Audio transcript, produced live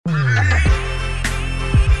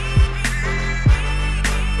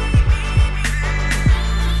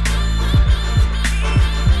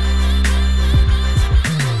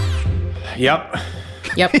Yep.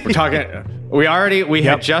 Yep. We're talking. We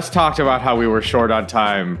had just talked about how we were short on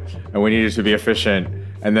time and we needed to be efficient.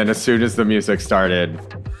 And then as soon as the music started,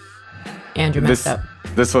 Andrew messed up.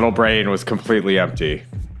 This little brain was completely empty.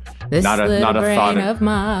 This not a brain thought of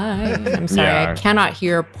mine. I'm sorry, Yeah. I cannot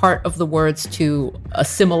hear part of the words to a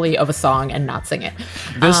simile of a song and not sing it.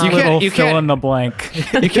 This little you fill can't- in the blank.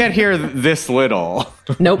 You can't hear this little.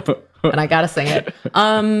 Nope. And I gotta sing it.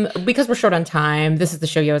 Because we're short on time, this is the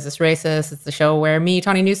show, Yo, Is This Racist? It's the show where me,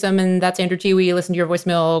 Tawny Newsome, and that's Andrew T. We listen to your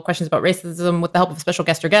voicemail questions about racism with the help of a special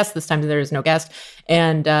guest or guest. This time there is no guest.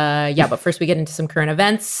 And but first we get into some current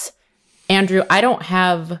events. Andrew, I don't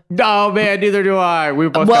have... No, man, neither do I. We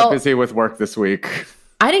both got busy with work this week.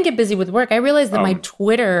 I didn't get busy with work. I realized that my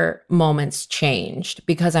Twitter moments changed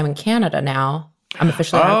because I'm in Canada now. I'm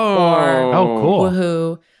officially hardcore. Oh, cool.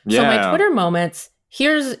 Woohoo. So my Twitter moments,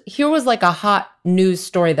 here was like a hot news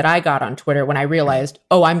story that I got on Twitter when I realized,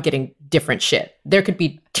 I'm getting different shit. There could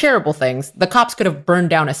be terrible things. The cops could have burned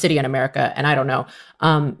down a city in America, and I don't know.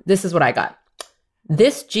 This is what I got.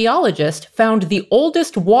 This geologist found the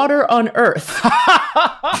oldest water on Earth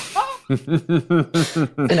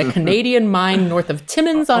in a Canadian mine north of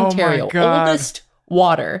Timmins, Ontario. God. Oldest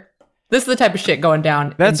water. This is the type of shit going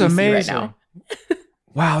down That's in DC amazing. right now.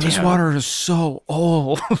 Wow, this water is so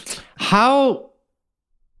old. How?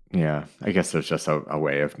 Yeah, I guess there's just a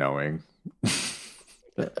way of knowing.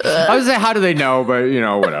 I would say, how do they know? But,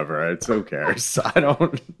 whatever. It's who cares? I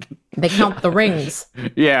don't... They count the rings.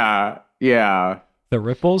 Yeah. The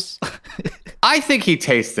ripples? I think he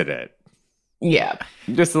tasted it. Yeah.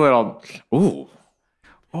 Just a little, ooh.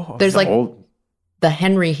 Oh, There's like Old. the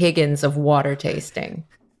Henry Higgins of water tasting,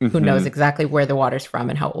 who knows exactly where the water's from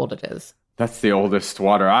and how old it is. That's the oldest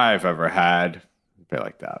water I've ever had. A bit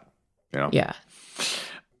like that. Yeah.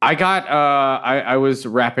 I got, I was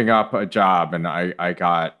wrapping up a job and I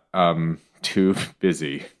got too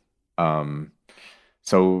busy.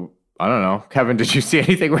 So, I don't know. Kevin, did you see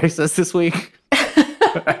anything racist this week?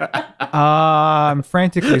 I'm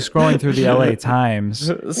frantically scrolling through the LA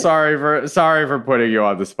Times. Sorry for putting you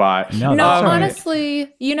on the spot. No, No, that's all right.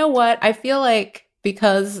 honestly, you know what? I feel like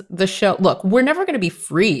because the show, look, we're never going to be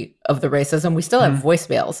free of the racism. We still have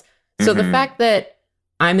voicemails. So the fact that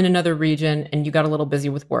I'm in another region and you got a little busy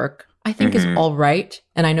with work, I think is all right.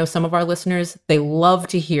 And I know some of our listeners, they love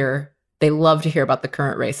to hear about the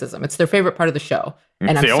current racism. It's their favorite part of the show.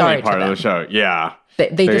 And It's I'm the sorry only part to of them. the show. Yeah.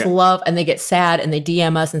 They just love, and they get sad and they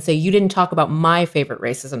DM us and say, you didn't talk about my favorite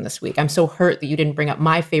racism this week. I'm so hurt that you didn't bring up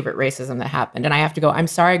my favorite racism that happened. And I have to go, I'm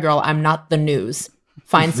sorry, girl, I'm not the news.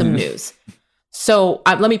 Find some news. So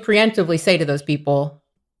let me preemptively say to those people,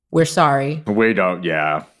 we're sorry. We don't,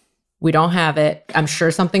 yeah. We don't have it. I'm sure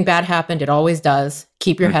something bad happened. It always does.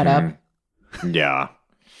 Keep your head up. Yeah.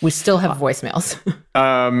 We still have voicemails.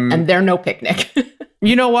 Um, And they're no picnic.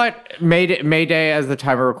 You know what? May Day, as the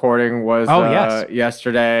time of recording, was yes.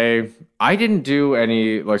 yesterday. I didn't do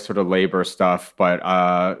any like sort of labor stuff, but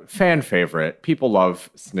fan favorite. People love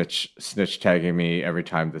snitch tagging me every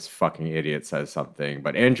time this fucking idiot says something.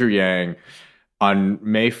 But Andrew Yang on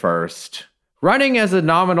May 1st, running as a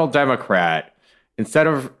nominal Democrat, instead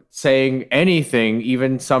of saying anything,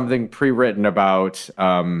 even something pre-written about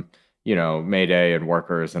May Day and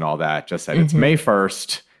workers and all that, just said it's May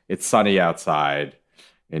 1st, it's sunny outside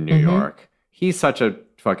in New York. He's such a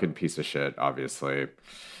fucking piece of shit, obviously.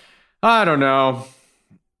 I don't know.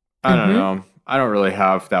 I don't really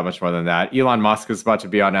have that much more than that. Elon Musk is about to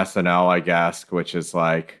be on SNL, I guess, which is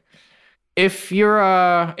like, if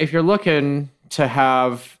you're looking to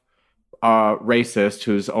have a racist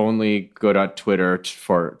who's only good at Twitter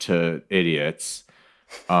to idiots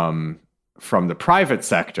from the private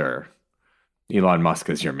sector, Elon Musk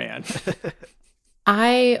is your man.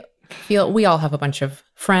 I feel we all have a bunch of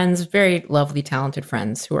friends, very lovely, talented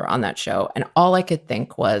friends who are on that show. And all I could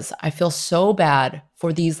think was, I feel so bad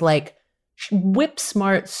for these like whip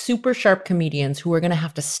smart, super sharp comedians who are going to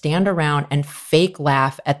have to stand around and fake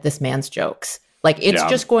laugh at this man's jokes. Like it's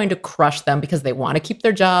just going to crush them because they want to keep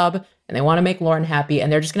their job and they want to make Lauren happy. And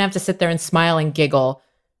they're just going to have to sit there and smile and giggle.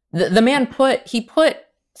 The man put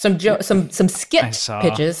some skit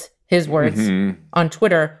pitches, his words, on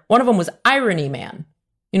Twitter. One of them was Irony Man.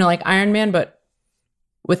 Like Iron Man, but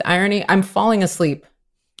with irony. I'm falling asleep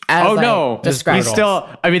as I describe He's still,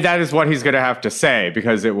 that is what he's going to have to say,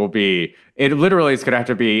 because it literally is going to have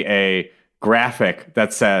to be a graphic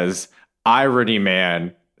that says Irony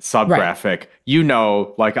Man, sub-graphic,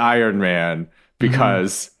 like Iron Man,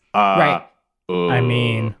 because, right. So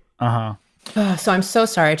I'm so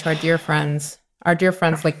sorry to our dear friends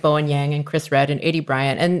like Bowen Yang and Chris Redd and Eddie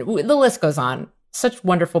Bryant, and the list goes on. such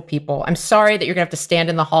wonderful people. I'm sorry that you're gonna have to stand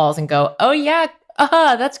in the halls and go, oh yeah,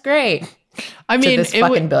 that's great. I mean, this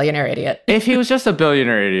fucking billionaire idiot. If he was just a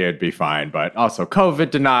billionaire idiot, it'd be fine. But also COVID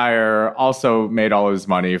denier, also made all his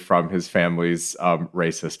money from his family's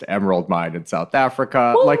racist emerald mine in South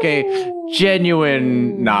Africa. Ooh. Like a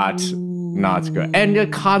genuine not good.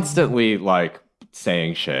 And constantly like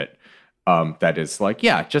saying shit that is like,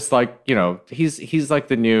 yeah, just like, you know, he's like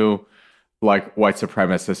the new like white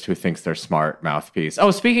supremacist who thinks they're smart mouthpiece. Oh,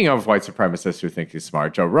 speaking of white supremacists who think he's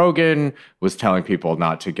smart, Joe Rogan was telling people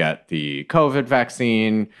not to get the COVID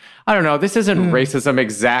vaccine. I don't know. This isn't racism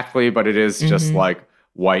exactly, but it is just like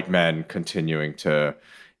white men continuing to,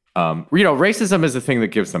 racism is the thing that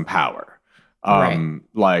gives them power. Right.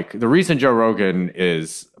 Like the reason Joe Rogan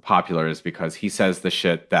is popular is because he says the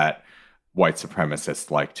shit that white supremacists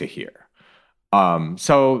like to hear.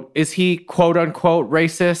 So is he quote unquote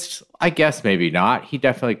racist? I guess maybe not. He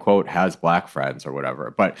definitely quote has black friends or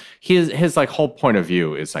whatever, but his like whole point of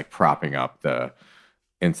view is like propping up the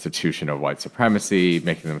institution of white supremacy,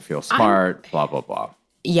 making them feel smart, blah, blah, blah.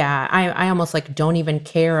 Yeah. I almost like don't even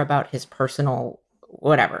care about his personal,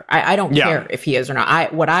 whatever. I don't care if he is or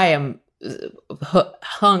not. What I am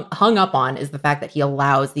hung up on is the fact that he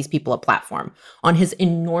allows these people a platform on his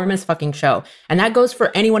enormous fucking show. And that goes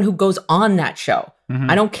for anyone who goes on that show.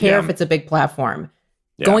 I don't care if it's a big platform.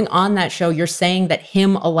 Going on that show, you're saying that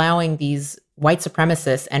him allowing these white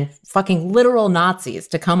supremacists and fucking literal Nazis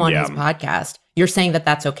to come on his podcast, you're saying that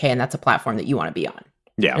that's okay and that's a platform that you want to be on.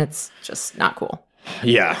 Yeah. And it's just not cool.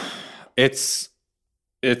 Yeah. It's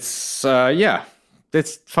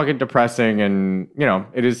fucking depressing, and you know,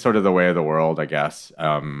 it is sort of the way of the world, I guess.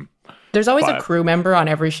 There's always a crew member on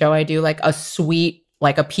every show I do, like a suite,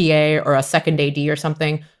 like a PA or a second AD or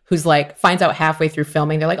something, who's like finds out halfway through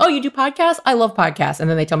filming, they're like, "Oh, you do podcasts? I love podcasts." And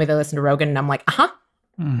then they tell me they listen to Rogan, and I'm like,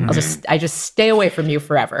 I just stay away from you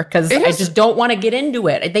forever because I just don't want to get into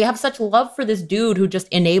it. They have such love for this dude who just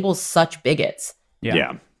enables such bigots.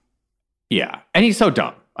 Yeah. And he's so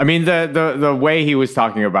dumb. I mean, the way he was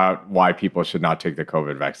talking about why people should not take the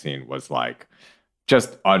COVID vaccine was like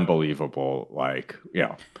just unbelievable. Like, you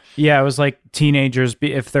know. Yeah, it was like teenagers,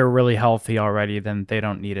 if they're really healthy already, then they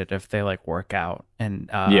don't need it if they like work out and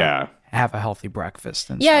have a healthy breakfast.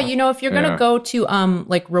 And stuff. You know, if you're going to go to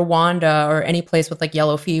like Rwanda or any place with like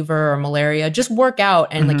yellow fever or malaria, just work out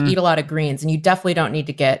and like eat a lot of greens. And you definitely don't need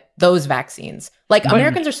to get those vaccines. Like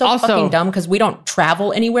Americans are so fucking dumb because we don't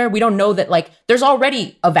travel anywhere. We don't know that like there's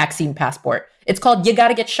already a vaccine passport. It's called you got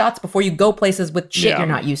to get shots before you go places with shit you're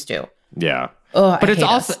not used to. Yeah. But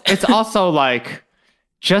it's also like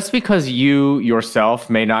just because you yourself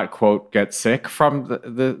may not quote get sick from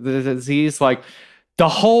the disease, like the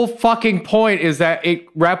whole fucking point is that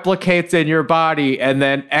it replicates in your body and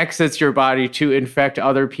then exits your body to infect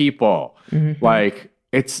other people. Like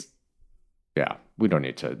it's, we don't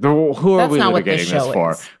need to. Who are we litigating this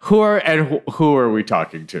for? Who are we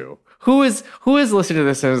talking to? Who is listening to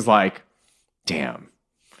this and is like, damn.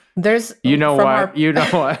 There's you know what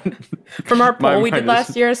from our poll we did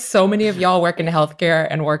last year, so many of y'all work in healthcare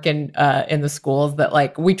and work in the schools that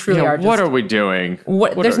like we truly are just, what are we doing?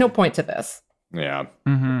 There's no point to this. Yeah.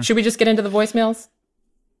 Should we just get into the voicemails?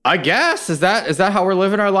 I guess. Is that how we're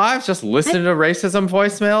living our lives? Just listening to racism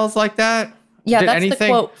voicemails like that? Yeah, that's the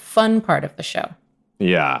quote fun part of the show.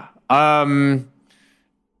 Yeah.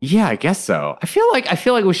 Yeah, I guess so. I feel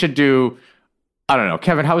like we should do, I don't know.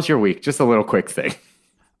 Kevin, how was your week? Just a little quick thing.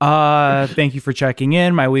 Thank you for checking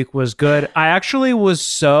in. My week was good. I actually was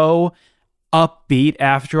so upbeat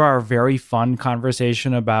after our very fun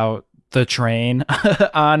conversation about the train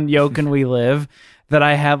on Yo Can We Live that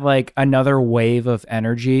I have like another wave of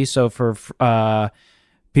energy. So for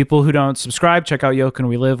people who don't subscribe, check out Yo Can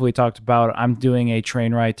We Live. We talked about I'm doing a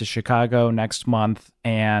train ride to Chicago next month,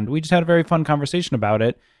 and we just had a very fun conversation about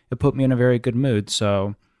it. It put me in a very good mood.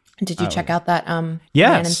 So did you check out that man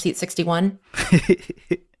in seat 61?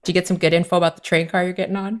 Did you get some good info about the train car you're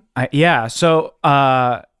getting on? Yeah. So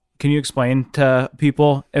can you explain to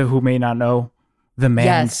people who may not know the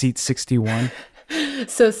man in seat 61?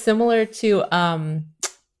 So similar to,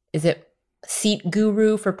 is it Seat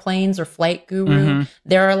Guru for planes or Flight Guru?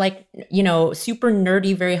 There are like, super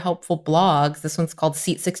nerdy, very helpful blogs. This one's called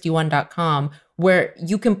seat61.com, where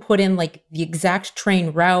you can put in like the exact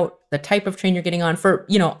train route, the type of train you're getting on for,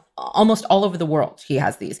 almost all over the world. He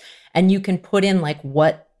has these. And you can put in like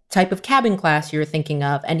what type of cabin class you're thinking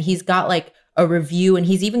of. And he's got like a review, and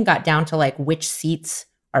he's even got down to like which seats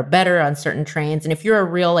are better on certain trains. And if you're a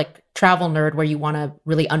real like travel nerd where you want to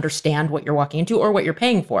really understand what you're walking into or what you're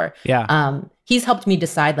paying for, he's helped me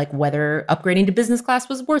decide like whether upgrading to business class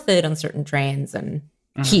was worth it on certain trains. And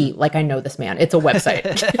Like I know this man. It's a website.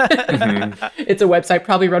 It's a website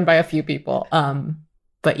probably run by a few people.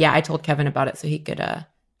 But yeah, I told Kevin about it so he could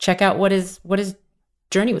check out what his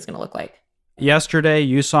journey was going to look like. Yesterday,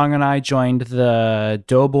 Yusong and I joined the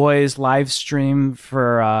Doughboys live stream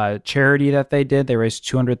for a charity that they did. They raised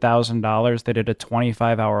 $200,000. They did a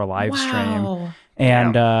 25-hour live stream.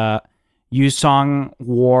 And Yusong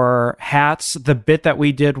wore hats. The bit that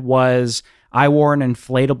we did was I wore an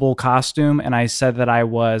inflatable costume, and I said that I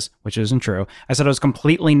was, which isn't true, I said I was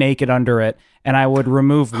completely naked under it, and I would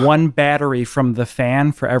remove one battery from the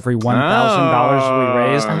fan for every $1,000 we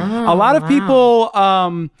raised. A lot of people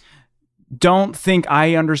don't think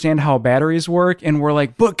I understand how batteries work, and we're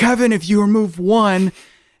like, but Kevin, if you remove one,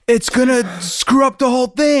 it's gonna screw up the whole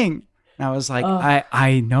thing. And I was like,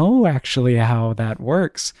 I know actually how that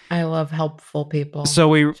works. I love helpful people.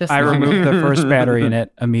 So I removed the first battery and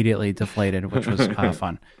it immediately deflated, which was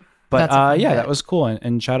fun. But that was cool.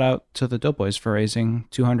 And shout out to the Doughboys for raising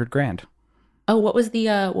 $200,000. Oh, what was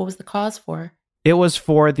the cause for? It was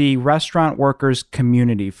for the Restaurant Workers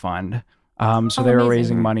Community Fund. So they were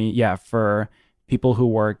raising money, for people who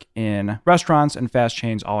work in restaurants and fast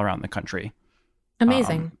chains all around the country.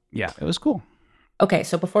 Amazing. It was cool. Okay,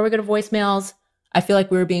 so before we go to voicemails, I feel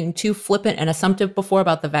like we were being too flippant and assumptive before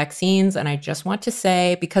about the vaccines. And I just want to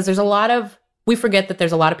say, because we forget that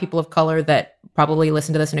there's a lot of people of color that probably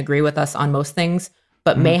listen to this and agree with us on most things,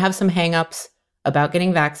 but may have some hangups about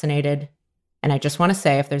getting vaccinated. And I just want to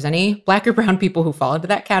say, if there's any Black or brown people who fall into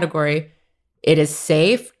that category, it is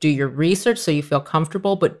safe. Do your research so you feel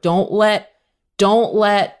comfortable, but don't let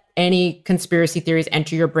any conspiracy theories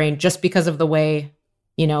enter your brain just because of the way,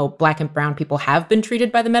 Black and brown people have been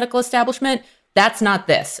treated by the medical establishment. That's not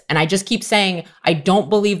this. And I just keep saying, I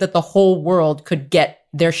don't believe that the whole world could get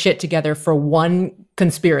their shit together for one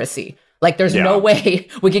conspiracy. Like there's no way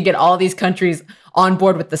we could get all these countries on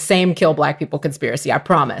board with the same kill Black people conspiracy. I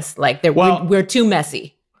promise. Like we're too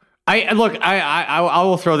messy. I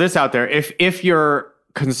will throw this out there. If you're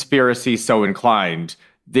conspiracy so inclined,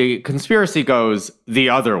 the conspiracy goes the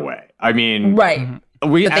other way. I mean, right.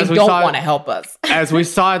 They don't want to help us. As we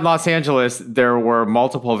saw in Los Angeles, there were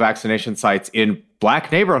multiple vaccination sites in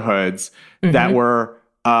Black neighborhoods that were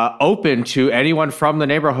open to anyone from the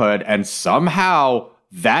neighborhood, and somehow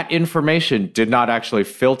that information did not actually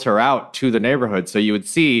filter out to the neighborhood. So you would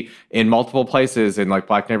see in multiple places in like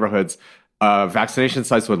Black neighborhoods, vaccination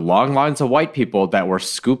sites with long lines of white people that were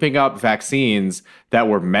scooping up vaccines that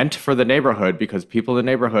were meant for the neighborhood because people in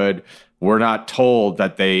the neighborhood were not told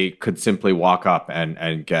that they could simply walk up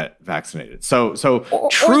and get vaccinated. So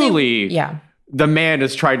truly, the man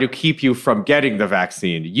is trying to keep you from getting the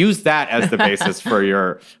vaccine. Use that as the basis for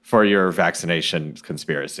your vaccination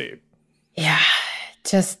conspiracy. Yeah,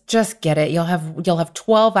 just get it. You'll have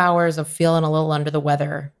 12 hours of feeling a little under the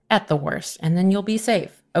weather at the worst, and then you'll be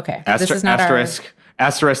safe. Okay. This is not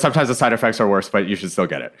asterisk. Sometimes the side effects are worse, but you should still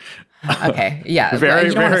get it. Okay. Yeah. You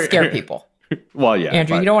don't want to scare people. Well, yeah.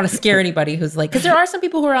 Andrew, you don't want to scare anybody who's like, because there are some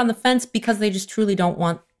people who are on the fence because they just truly don't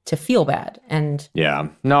want to feel bad. And yeah.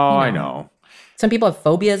 No, I know. Some people have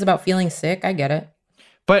phobias about feeling sick. I get it.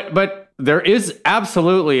 But there is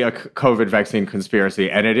absolutely a COVID vaccine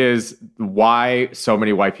conspiracy, and it is why so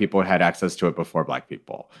many white people had access to it before Black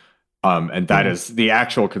people. And that is the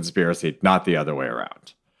actual conspiracy, not the other way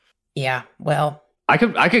around. Yeah, well, I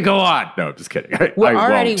could go on. No, I'm just kidding. We're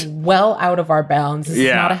already well out of our bounds. This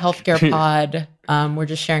is not a healthcare pod. We're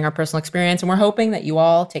just sharing our personal experience, and we're hoping that you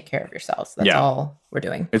all take care of yourselves. That's all we're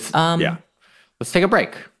doing. Let's take a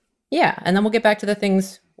break. Yeah, and then we'll get back to the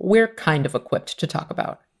things we're kind of equipped to talk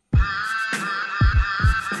about.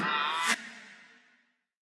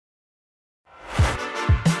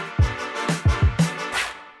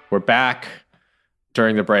 We're back.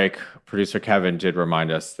 During the break, producer Kevin did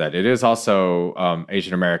remind us that it is also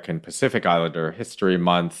Asian American Pacific Islander History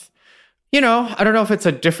Month. I don't know if it's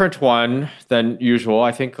a different one than usual.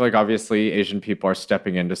 I think, obviously, Asian people are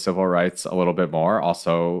stepping into civil rights a little bit more.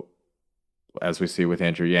 Also, as we see with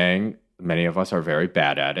Andrew Yang, many of us are very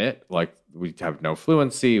bad at it. We have no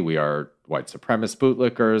fluency. We are white supremacist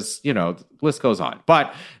bootlickers. The list goes on.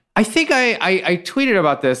 But I think I tweeted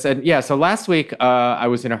about this, and so last week I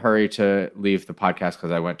was in a hurry to leave the podcast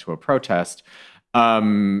because I went to a protest, sort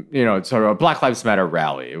of a Black Lives Matter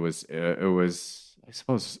rally. It was I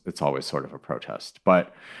suppose it's always sort of a protest,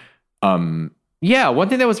 but one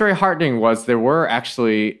thing that was very heartening was there were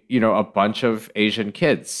actually a bunch of Asian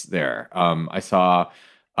kids there. I saw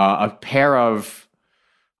a pair of,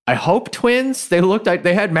 I hope, twins.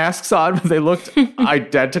 They had masks on, but they looked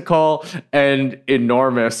identical and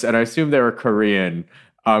enormous. And I assume they were Korean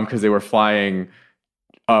because they were flying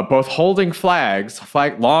both holding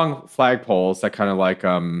long flag poles that kind of like,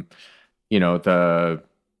 the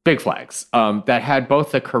big flags that had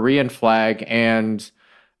both the Korean flag and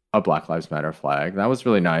a Black Lives Matter flag. That was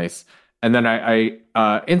really nice. And then I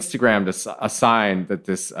Instagrammed a sign that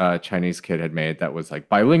this Chinese kid had made that was like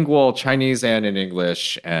bilingual, Chinese and in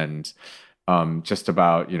English, and just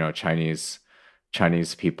about Chinese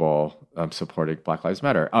people supporting Black Lives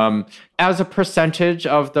Matter. As a percentage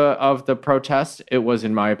of the protest, it was,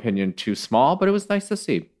 in my opinion, too small, but it was nice to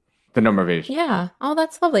see the number of Asians. Yeah. Oh,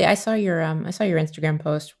 that's lovely. I saw your Instagram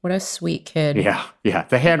post. What a sweet kid. Yeah.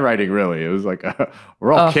 The handwriting, really, it was like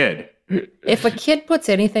we're all kid. If a kid puts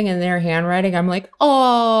anything in their handwriting, I'm like,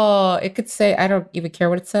 oh, it could say, I don't even care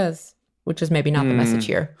what it says, which is maybe not the message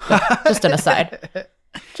here. But just an aside.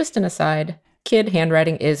 Just an aside. Kid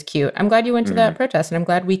handwriting is cute. I'm glad you went to that protest, and I'm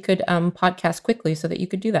glad we could podcast quickly so that you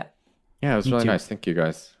could do that. Yeah, it was really nice. Thank you,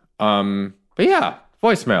 guys. But yeah,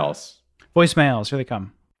 voicemails. Here they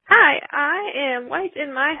come. Hi, I am white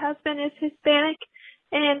and my husband is Hispanic,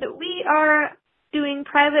 and we are doing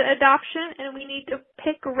private adoption, and we need to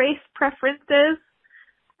pick race preferences.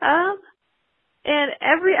 And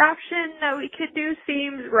every option that we could do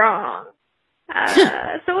seems wrong.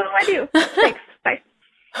 So what do I do? Thanks. Bye.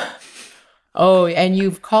 Oh, and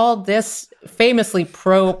you've called this famously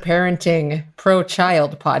pro-parenting,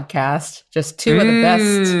 pro-child podcast. Just two of the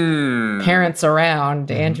best parents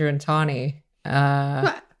around, Andrew and Tawny.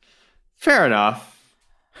 Fair enough.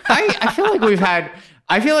 I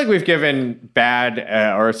feel like we've given bad,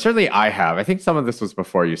 or certainly I have. I think some of this was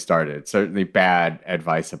before you started. Certainly bad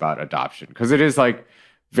advice about adoption, because it is like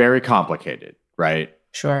very complicated, right?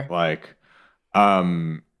 Sure. Like,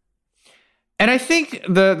 and I think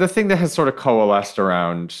the thing that has sort of coalesced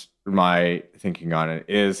around my thinking on it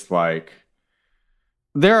is like,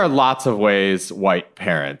 there are lots of ways white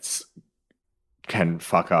parents can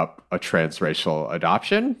fuck up a transracial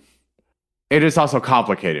adoption. It is also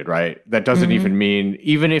complicated, right? That doesn't even mean,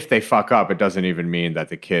 even if they fuck up, it doesn't even mean that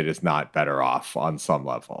the kid is not better off on some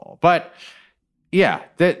level. But yeah,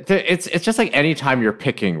 it's just like anytime you're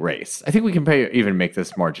picking race. I think we can even make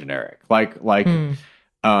this more generic. I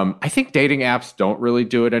think dating apps don't really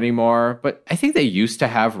do it anymore, but I think they used to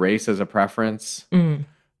have race as a preference,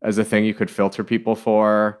 as a thing you could filter people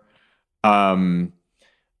for.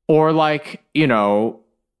 Or like,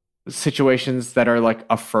 situations that are like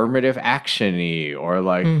affirmative action-y, or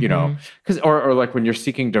like, because or like when you're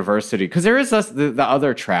seeking diversity, because there is the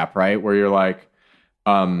other trap, right? Where you're like,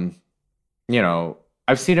 I've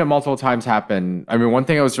seen it multiple times happen. I mean, one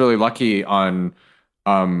thing I was really lucky on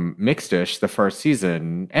Mixed-ish, the first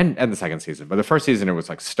season and the second season, but the first season it was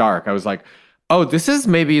like stark. I was like, oh, this is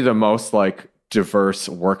maybe the most like diverse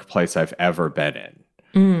workplace I've ever been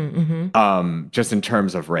in. Just in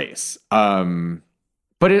terms of race.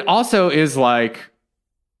 But it also is like,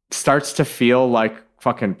 starts to feel like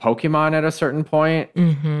fucking Pokemon at a certain point.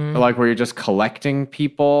 Like where you're just collecting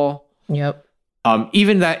people. Yep.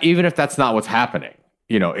 Even if that's not what's happening.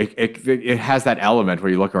 It has that element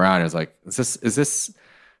where you look around and it's like, is this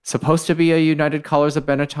supposed to be a United Colors of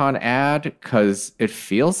Benetton ad? Because it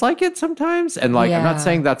feels like it sometimes. And like, I'm not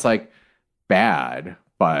saying that's like bad,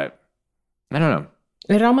 but I don't know.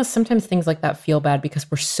 It almost, sometimes things like that feel bad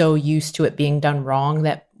because we're so used to it being done wrong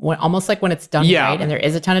that almost like when it's done right and there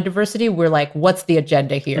is a ton of diversity, we're like, what's the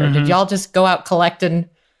agenda here? Did y'all just go out collecting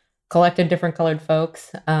different colored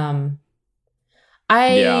folks? I'm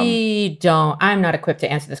not equipped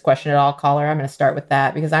to answer this question at all, caller. I'm going to start with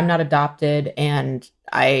that because I'm not adopted and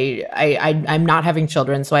I'm not having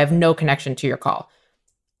children, so I have no connection to your call.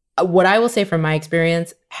 What I will say from my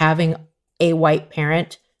experience, having a white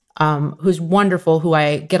parent who's wonderful, who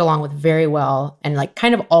I get along with very well, and like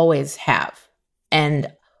kind of always have.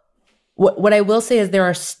 And what I will say is there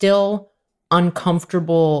are still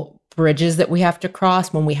uncomfortable bridges that we have to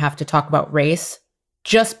cross when we have to talk about race,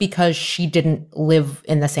 just because she didn't live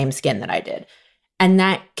in the same skin that I did. And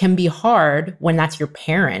that can be hard when that's your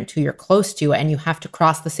parent who you're close to, and you have to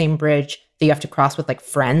cross the same bridge that you have to cross with like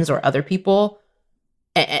friends or other people.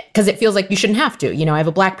 Because it feels like you shouldn't have to. I have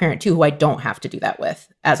a Black parent too who I don't have to do that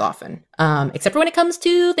with as often. Except for when it comes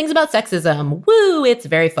to things about sexism. Woo, it's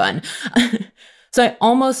very fun. So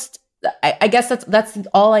I guess that's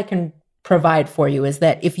all I can provide for you, is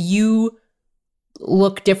that if you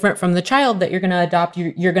look different from the child that you're going to adopt,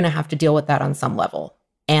 you're going to have to deal with that on some level.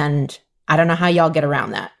 And I don't know how y'all get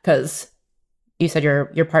around that, because you said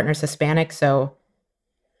your partner's Hispanic. So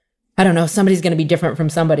I don't know, somebody's going to be different from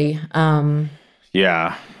somebody.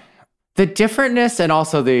 Yeah. The differentness, and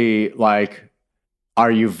also the, like,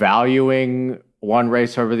 are you valuing one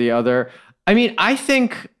race over the other? I mean, I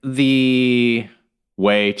think the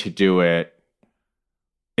way to do it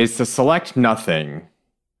is to select nothing,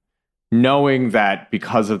 knowing that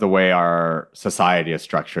because of the way our society is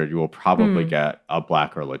structured, you will probably get a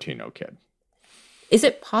Black or Latino kid. Is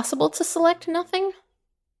it possible to select nothing?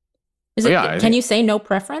 Is it? Yeah, can you say no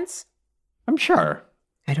preference? I'm sure.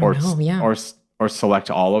 I don't know. Yeah. Or select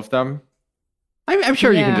all of them. I'm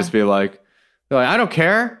sure you can just be like, I don't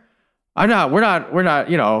care. We're not.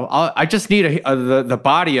 You know, I just need the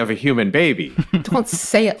body of a human baby. Don't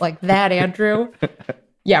say it like that, Andrew.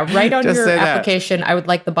 Yeah, right on your application. I would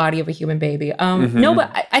like the body of a human baby. No,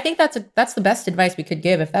 but I think that's the best advice we could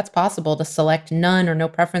give. If that's possible, to select none or no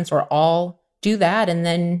preference or all, do that, and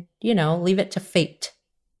then leave it to fate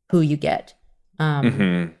who you get.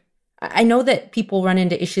 I know that people run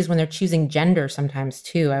into issues when they're choosing gender sometimes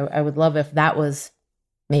too. I would love if that was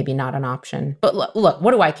maybe not an option. But look,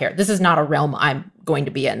 what do I care? This is not a realm I'm going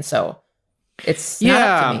to be in, so it's not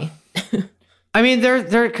up to me. I mean,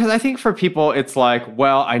 because I think for people, it's like,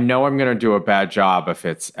 well, I know I'm going to do a bad job if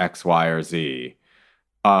it's X, Y, or Z,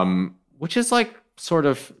 which is like sort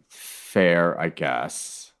of fair, I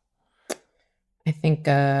guess. I think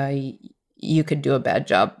you could do a bad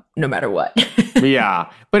job no matter what.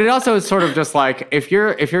 Yeah, but it also is sort of just like if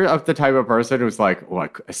you're of the type of person who's like, well,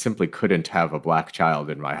 I simply couldn't have a Black child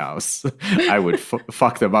in my house. I would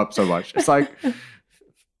fuck them up so much. It's like,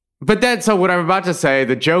 but then so what I'm about to say,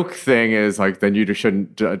 the joke thing is like, then you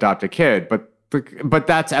shouldn't adopt a kid. But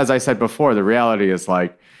that's, as I said before, the reality is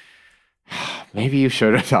like, maybe you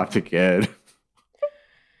should adopt a kid.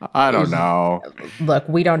 I don't know. Look,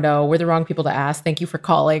 we don't know. We're the wrong people to ask. Thank you for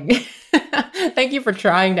calling. Thank you for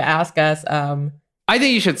trying to ask us. I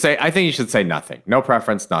think you should say nothing. No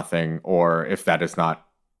preference, nothing. Or if that is not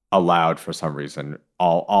allowed for some reason,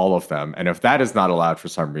 all of them. And if that is not allowed for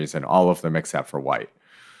some reason, all of them except for white.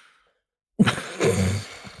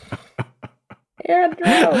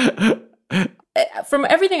 Andrew. From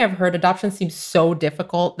everything I've heard, adoption seems so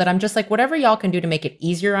difficult that I'm just like, whatever y'all can do to make it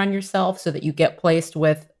easier on yourself so that you get placed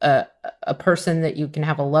with a person that you can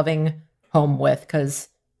have a loving home with. Because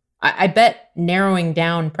I bet narrowing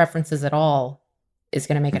down preferences at all is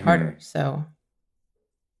going to make it harder. So,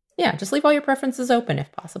 yeah, just leave all your preferences open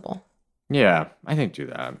if possible. Yeah, I think do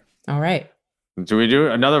that. All right. Do we do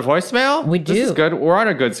another voicemail? We do. This is good. We're on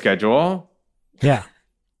a good schedule. Yeah.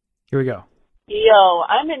 Here we go. Yo,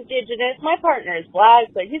 I'm indigenous. My partner is Black,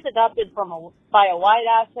 but he's adopted by a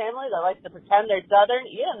white-ass family that likes to pretend they're Southern,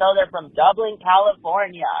 even though they're from Dublin,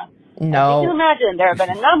 California. No. As you can imagine, there have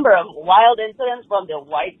been a number of wild incidents from the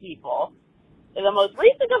white people. The most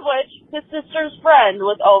recent of which, his sister's friend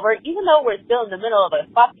was over, even though we're still in the middle of a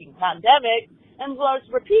fucking pandemic, and was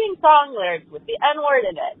repeating song lyrics with the N-word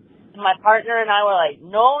in it. And my partner and I were like,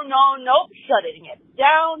 no, nope, shutting it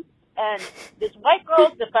down. And this white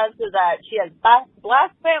girl's defense is that she has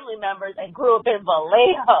Black family members and grew up in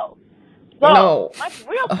Vallejo. So, my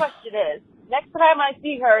real question is, next time I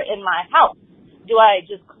see her in my house, do I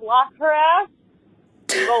just clock her ass,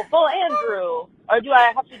 go full Andrew, or do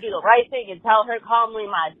I have to do the right thing and tell her calmly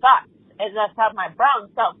my thoughts, and just have my brown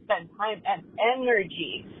self spend time and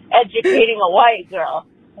energy educating a white girl?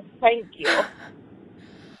 Thank you.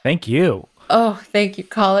 Thank you. Oh, thank you,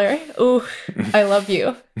 caller. Ooh, I love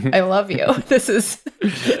you. I love you. This is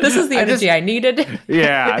the energy I needed.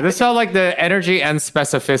 Yeah, this felt like the energy and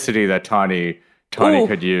specificity that Tawny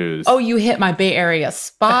could use. Oh, you hit my Bay Area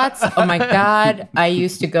spots. Oh my God. I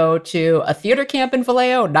used to go to a theater camp in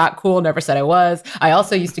Vallejo. Not cool. Never said I was. I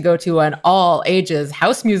also used to go to an all ages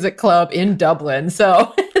house music club in Dublin.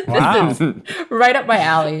 So wow. This is right up my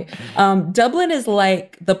alley. Dublin is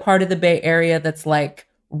like the part of the Bay Area that's like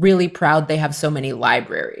really proud they have so many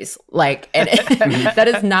libraries. Like, and that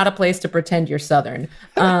is not a place to pretend you're Southern.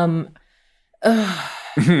 I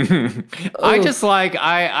just like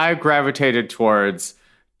I gravitated towards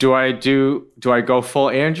do I go full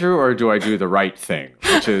Andrew or do I do the right thing,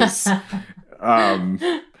 which is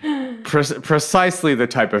precisely the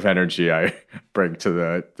type of energy I bring to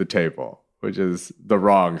the table, which is the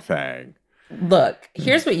wrong thing. Look,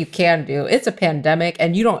 here's what you can do. It's a pandemic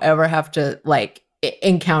and you don't ever have to like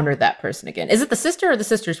encounter that person again. Is it the sister or the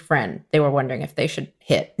sister's friend? They were wondering if they should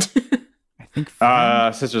hit. I think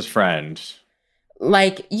sister's friend.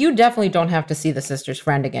 Like, you definitely don't have to see the sister's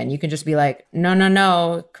friend again. You can just be like,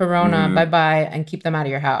 no, Corona, bye-bye, and keep them out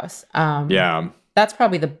of your house. Yeah. That's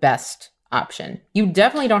probably the best option. You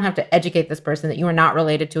definitely don't have to educate this person that you are not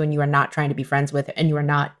related to and you are not trying to be friends with and you are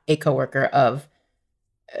not a coworker of.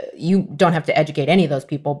 You don't have to educate any of those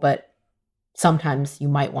people, but sometimes you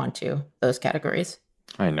might want to, those categories.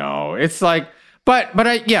 I know. It's like, but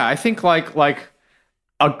I think like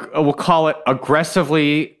we'll call it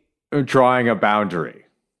aggressively drawing a boundary.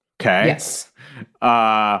 Okay. Yes.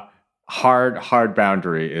 Hard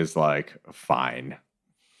boundary is like fine.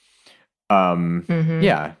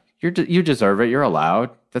 Yeah, you deserve it. You're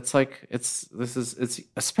allowed. That's like it's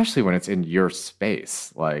especially when it's in your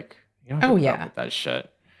space. Like you don't have to put up with that shit.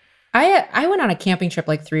 I went on a camping trip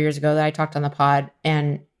like 3 years ago that I talked on the pod,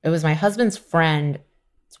 and it was my husband's friend's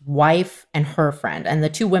wife and her friend, and the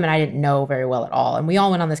two women I didn't know very well at all. And we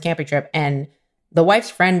all went on this camping trip, and the wife's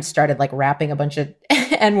friend started like rapping a bunch of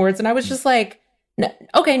N-words, and I was just like,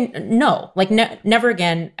 no, like never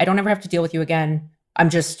again. I don't ever have to deal with you again. I'm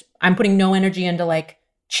putting no energy into like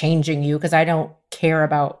changing you because I don't care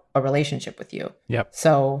about a relationship with you. Yep.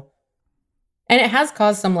 So, and it has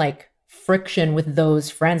caused some like friction with those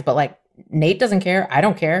friends, but like Nate doesn't care. I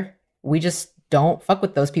don't care. We just don't fuck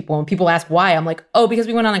with those people. When people ask why, I'm like, oh, because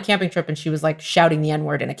we went on a camping trip and she was like shouting the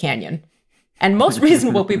N-word in a canyon. And most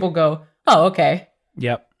reasonable people go, oh, okay.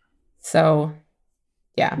 Yep. So,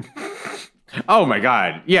 yeah. Oh my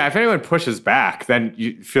God. Yeah. If anyone pushes back, then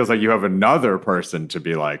it feels like you have another person to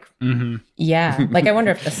be like, yeah. Like, I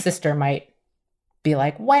wonder if the sister might be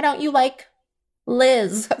like, why don't you like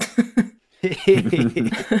Liz?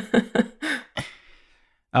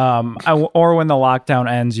 Or when the lockdown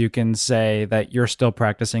ends, you can say that you're still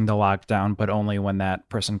practicing the lockdown, but only when that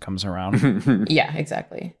person comes around. Yeah,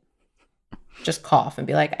 exactly. Just cough and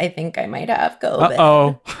be like, I think I might have COVID.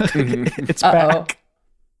 Uh-oh. It's back.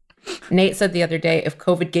 Nate said the other day, if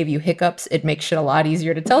COVID gave you hiccups, it makes shit a lot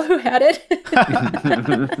easier to tell who had it.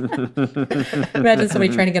 Imagine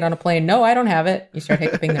somebody trying to get on a plane. No, I don't have it. You start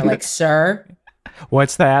hiccuping. They're like, sir.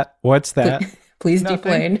 What's that? Please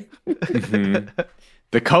deplane. The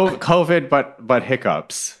COVID, but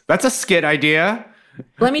hiccups. That's a skit idea.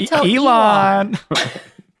 Let me tell Elon.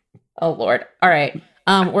 Oh, Lord. All right.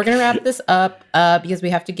 We're going to wrap this up because we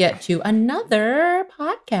have to get to another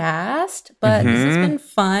podcast. But this has been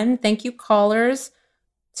fun. Thank you, callers.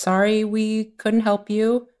 Sorry we couldn't help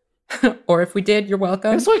you. Or if we did, you're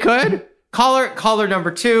welcome. Yes, we could. Caller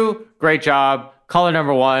number 2, great job. Caller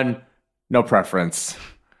number 1, no preference.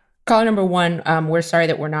 Caller number 1, we're sorry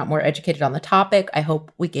that we're not more educated on the topic. I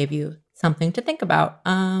hope we gave you something to think about.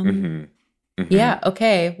 Yeah,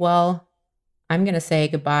 okay. Well, I'm going to say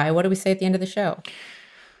goodbye. What do we say at the end of the show?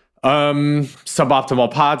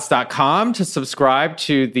 Suboptimalpods.com to subscribe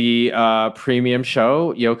to the premium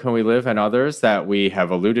show, Yo Can We Live, and others that we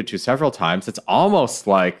have alluded to several times. It's almost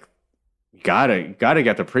like gotta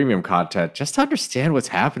get the premium content just to understand what's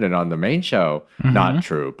happening on the main show. Not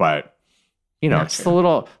true, but you know, just a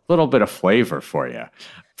little bit of flavor for you.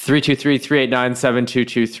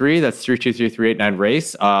 323-389-7223. That's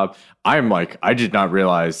 323-389-RACE. I did not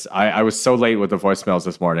realize. I was so late with the voicemails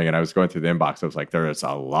this morning, and I was going through the inbox. I was like, there is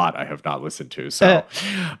a lot I have not listened to. So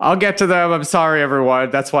I'll get to them. I'm sorry, everyone.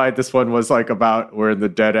 That's why this one was like about we're in the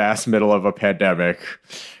dead ass middle of a pandemic.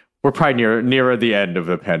 We're probably nearer the end of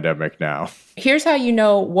the pandemic now. Here's how you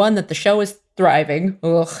know, 1, that the show is thriving,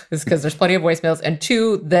 is because there's plenty of voicemails, and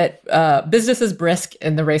 2, that business is brisk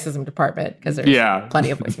in the racism department because there's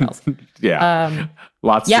plenty of voicemails.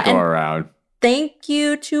 Lots to go around. Thank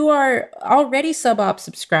you to our already sub-op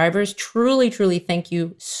subscribers. Truly, truly thank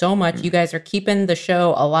you so much. You guys are keeping the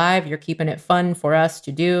show alive. You're keeping it fun for us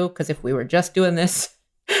to do, because if we were just doing this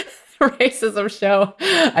racism show,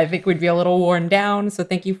 I think we'd be a little worn down. So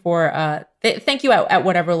thank you for thank you at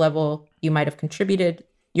whatever level you might have contributed.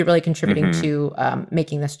 You're really contributing to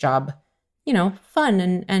making this job, fun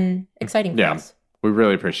and exciting for us. We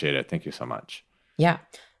really appreciate it. Thank you so much. Yeah.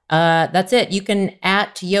 That's it. You can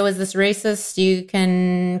at Yo Is This Racist. You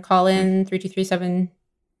can call in 3237.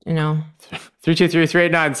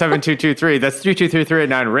 323-389-7223. That's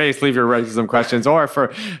 323-389-RACE. Leave your racism questions, or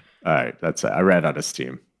for. All right, that's it. I ran out of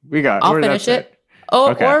steam. I'll finish it.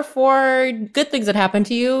 Or for good things that happen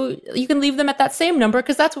to you, you can leave them at that same number,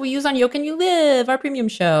 because that's what we use on Yo Can You Live, our premium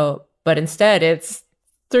show. But instead, it's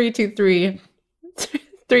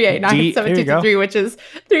 323-389-7223, which is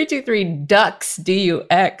 323-DUX,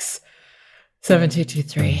 DUX,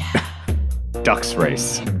 7223. Ducks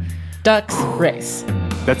Race. Ducks Race.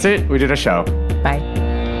 That's it. We did a show. Bye.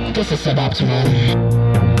 This is Suboptimal.